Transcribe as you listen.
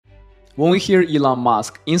When we hear Elon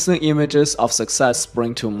Musk, instant images of success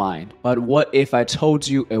spring to mind. But what if I told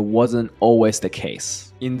you it wasn't always the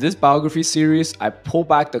case? In this biography series, I pull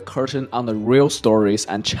back the curtain on the real stories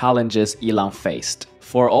and challenges Elon faced.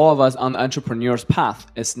 For all of us on the entrepreneur's path,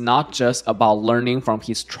 it's not just about learning from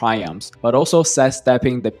his triumphs, but also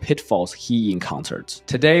sidestepping the pitfalls he encountered.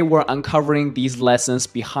 Today, we're uncovering these lessons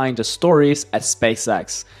behind the stories at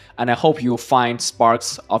SpaceX, and I hope you'll find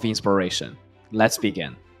sparks of inspiration. Let's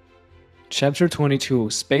begin. Chapter 22,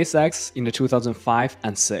 SpaceX in the 2005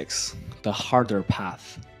 and 6, The Harder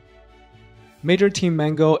Path. Major Team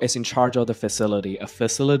Mango is in charge of the facility, a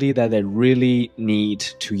facility that they really need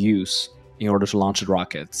to use in order to launch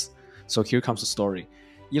rockets. So here comes the story.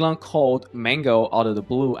 Elon called Mango out of the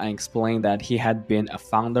blue and explained that he had been a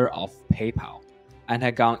founder of PayPal and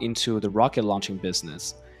had gone into the rocket launching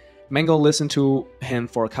business. Mango listened to him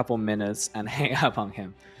for a couple minutes and hung up on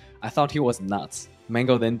him. I thought he was nuts.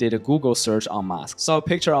 Mango then did a Google search on Musk, saw a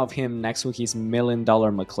picture of him next to his $1 million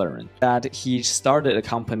McLaren, that he started a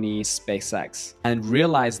company, SpaceX, and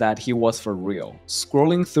realized that he was for real.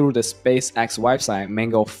 Scrolling through the SpaceX website,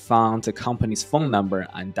 Mango found the company's phone number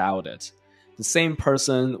and dialed it. The same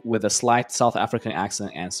person with a slight South African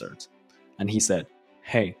accent answered, and he said,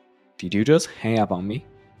 "Hey, did you just hang up on me?"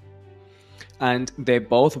 And they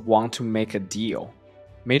both want to make a deal.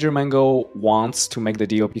 Major Mango wants to make the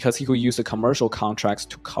deal because he could use the commercial contracts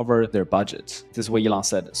to cover their budget. This is what Elon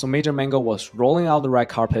said. So Major Mango was rolling out the red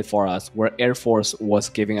carpet for us, where Air Force was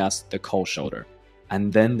giving us the cold shoulder.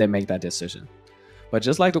 And then they make that decision. But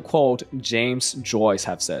just like the quote James Joyce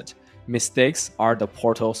have said, mistakes are the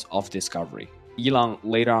portals of discovery. Elon,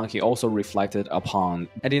 later on, he also reflected upon,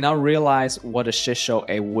 I did not realize what a shit show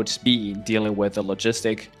it would be dealing with the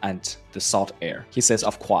logistic and the salt air. He says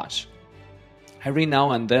of Quatch. Every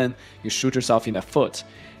now and then, you shoot yourself in the foot.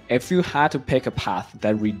 If you had to pick a path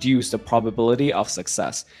that reduced the probability of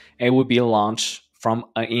success, it would be launch from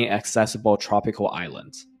an inaccessible tropical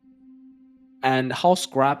island. And how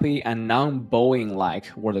scrappy and non-Boeing-like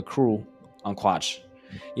were the crew on Quatch?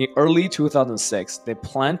 In early 2006, they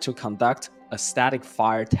planned to conduct a static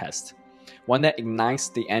fire test, one that ignites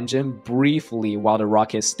the engine briefly while the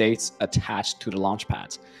rocket stays attached to the launch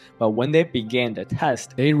pad. But when they began the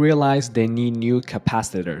test, they realized they need new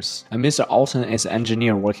capacitors. And Mr. Alton is an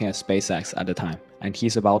engineer working at SpaceX at the time, and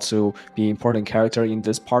he's about to be an important character in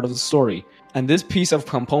this part of the story. And this piece of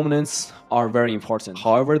components are very important.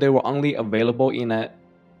 However, they were only available in an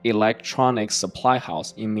electronics supply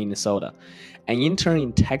house in Minnesota. An intern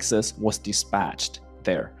in Texas was dispatched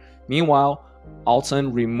there. Meanwhile,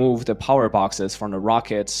 Alton removed the power boxes from the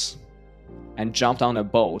rockets and jumped on a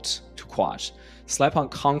boat to Quatch, slept on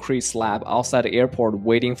concrete slab outside the airport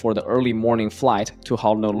waiting for the early morning flight to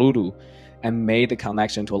Honolulu, and made the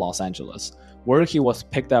connection to Los Angeles, where he was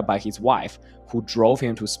picked up by his wife, who drove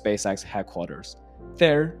him to SpaceX headquarters.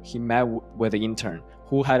 There, he met with the intern,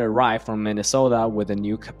 who had arrived from Minnesota with the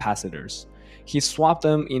new capacitors. He swapped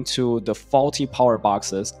them into the faulty power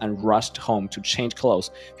boxes and rushed home to change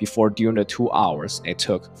clothes before during the 2 hours it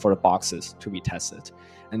took for the boxes to be tested.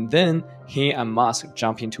 And then he and Musk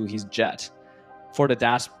jumped into his jet for the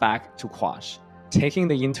dash back to Quatch, taking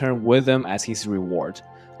the intern with them as his reward.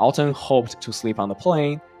 Alton hoped to sleep on the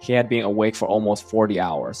plane. He had been awake for almost 40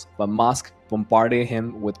 hours, but Musk bombarded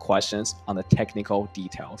him with questions on the technical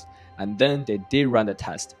details. And then they did run the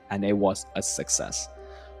test, and it was a success.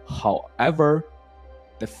 However,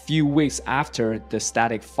 the few weeks after the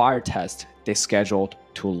static fire test, they scheduled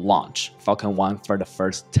to launch Falcon 1 for the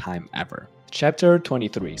first time ever. Chapter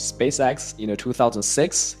 23, SpaceX in the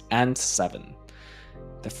 2006 and 7.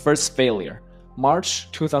 The first failure.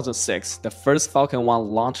 March 2006, the first Falcon 1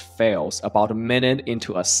 launch fails about a minute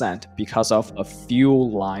into ascent because of a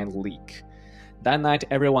fuel line leak. That night,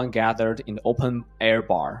 everyone gathered in the open air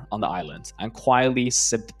bar on the island and quietly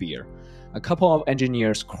sipped beer. A couple of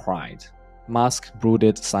engineers cried. Musk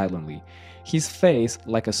brooded silently, his face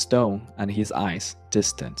like a stone and his eyes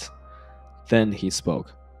distant. Then he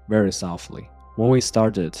spoke, very softly. When we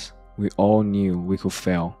started, we all knew we could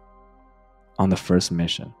fail on the first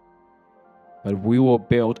mission. But we will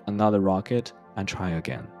build another rocket and try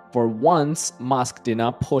again. For once, Musk did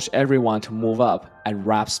not push everyone to move up at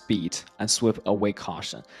rap speed and sweep away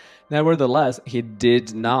caution. Nevertheless, he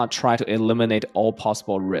did not try to eliminate all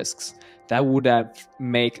possible risks. That would have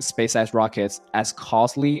made SpaceX rockets as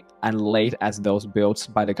costly and late as those built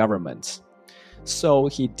by the government. So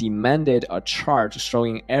he demanded a chart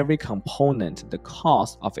showing every component, the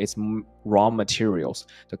cost of its raw materials,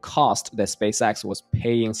 the cost that SpaceX was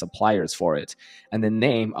paying suppliers for it, and the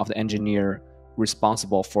name of the engineer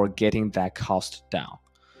responsible for getting that cost down.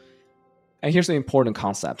 And here's the important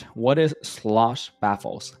concept. What is slosh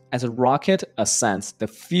baffles? As a rocket ascends, the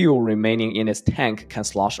fuel remaining in its tank can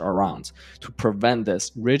slosh around. To prevent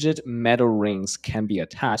this, rigid metal rings can be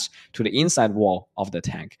attached to the inside wall of the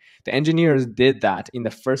tank. The engineers did that in the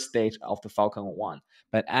first stage of the Falcon 1,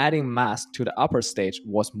 but adding mass to the upper stage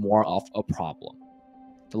was more of a problem.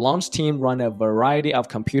 The launch team ran a variety of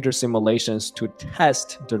computer simulations to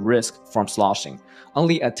test the risk from sloshing.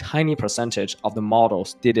 Only a tiny percentage of the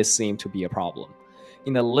models did it seem to be a problem.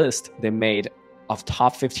 In the list they made of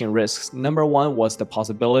top 15 risks, number 1 was the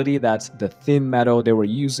possibility that the thin metal they were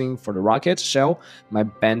using for the rocket shell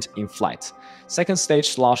might bend in flight. Second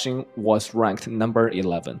stage sloshing was ranked number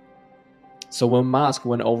 11. So when Musk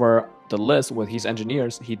went over the list with his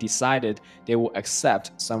engineers, he decided they would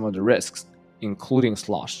accept some of the risks, including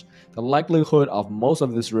slosh. The likelihood of most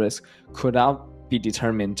of this risk could not be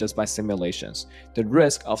determined just by simulations. The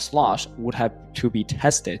risk of slosh would have to be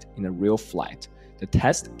tested in a real flight. The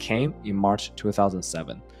test came in March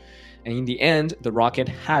 2007. And in the end, the rocket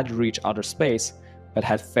had reached outer space, but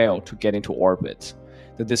had failed to get into orbit.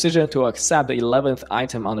 The decision to accept the 11th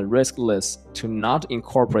item on the risk list to not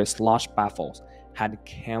incorporate slosh baffles had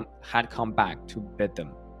come back to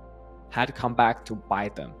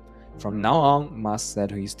bite them. From now on, Musk said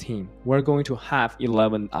to his team, we're going to have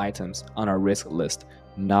 11 items on our risk list,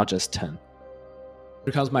 not just 10.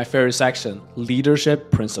 Here comes my favorite section,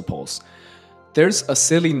 leadership principles. There's a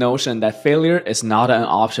silly notion that failure is not an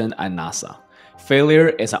option at NASA. Failure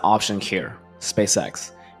is an option here,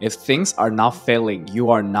 SpaceX. If things are not failing, you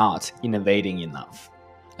are not innovating enough.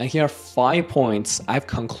 And here are 5 points I've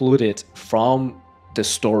concluded from the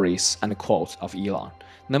stories and quotes of Elon.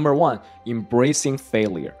 Number 1, embracing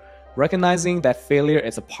failure. Recognizing that failure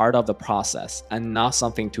is a part of the process and not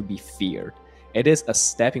something to be feared. It is a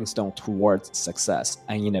stepping stone towards success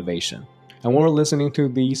and innovation. And when we're listening to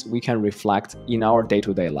these, we can reflect in our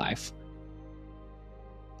day-to-day life.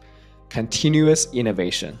 Continuous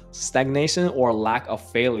innovation. Stagnation or lack of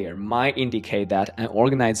failure might indicate that an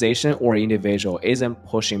organization or individual isn't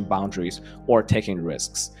pushing boundaries or taking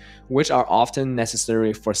risks, which are often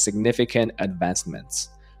necessary for significant advancements.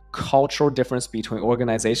 Cultural difference between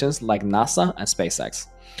organizations like NASA and SpaceX.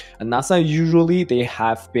 At NASA, usually they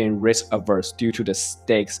have been risk averse due to the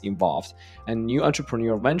stakes involved, and new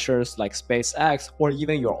entrepreneurial ventures like SpaceX or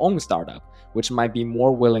even your own startup, which might be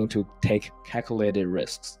more willing to take calculated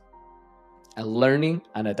risks. And learning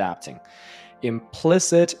and adapting.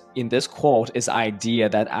 Implicit in this quote is the idea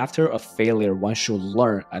that after a failure, one should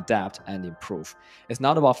learn, adapt, and improve. It's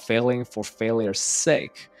not about failing for failure's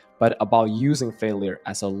sake, but about using failure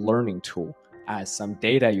as a learning tool, as some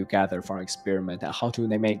data you gather from experiment and how to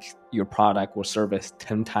make your product or service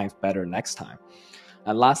 10 times better next time.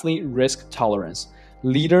 And lastly, risk tolerance.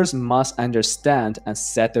 Leaders must understand and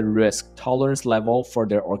set the risk tolerance level for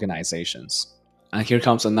their organizations. And here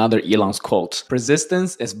comes another Elon's quote.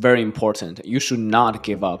 Persistence is very important. You should not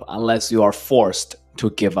give up unless you are forced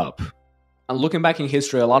to give up. And looking back in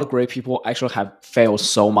history, a lot of great people actually have failed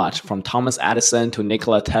so much, from Thomas Edison to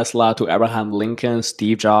Nikola Tesla to Abraham Lincoln,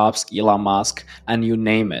 Steve Jobs, Elon Musk, and you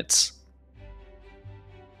name it.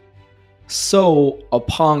 So,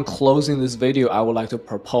 upon closing this video, I would like to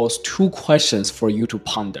propose 2 questions for you to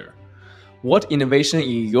ponder. What innovation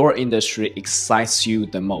in your industry excites you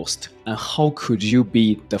the most, and how could you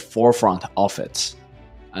be the forefront of it?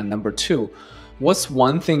 And number 2, what's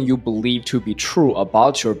one thing you believe to be true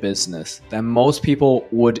about your business that most people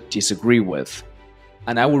would disagree with?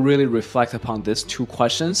 And I will really reflect upon these 2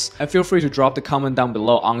 questions, and feel free to drop the comment down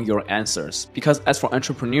below on your answers, because as for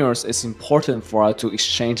entrepreneurs, it's important for us to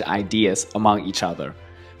exchange ideas among each other.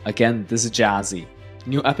 Again, this is Jazzy.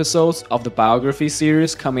 New episodes of the Biography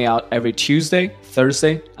series coming out every Tuesday,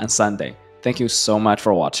 Thursday, and Sunday. Thank you so much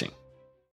for watching.